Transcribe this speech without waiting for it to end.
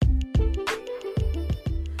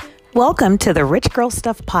Welcome to the Rich Girl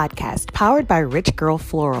Stuff podcast, powered by Rich Girl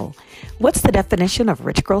Floral. What's the definition of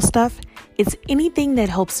Rich Girl Stuff? It's anything that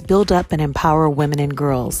helps build up and empower women and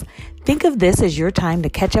girls. Think of this as your time to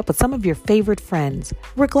catch up with some of your favorite friends.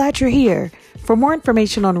 We're glad you're here. For more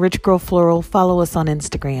information on Rich Girl Floral, follow us on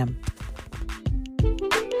Instagram.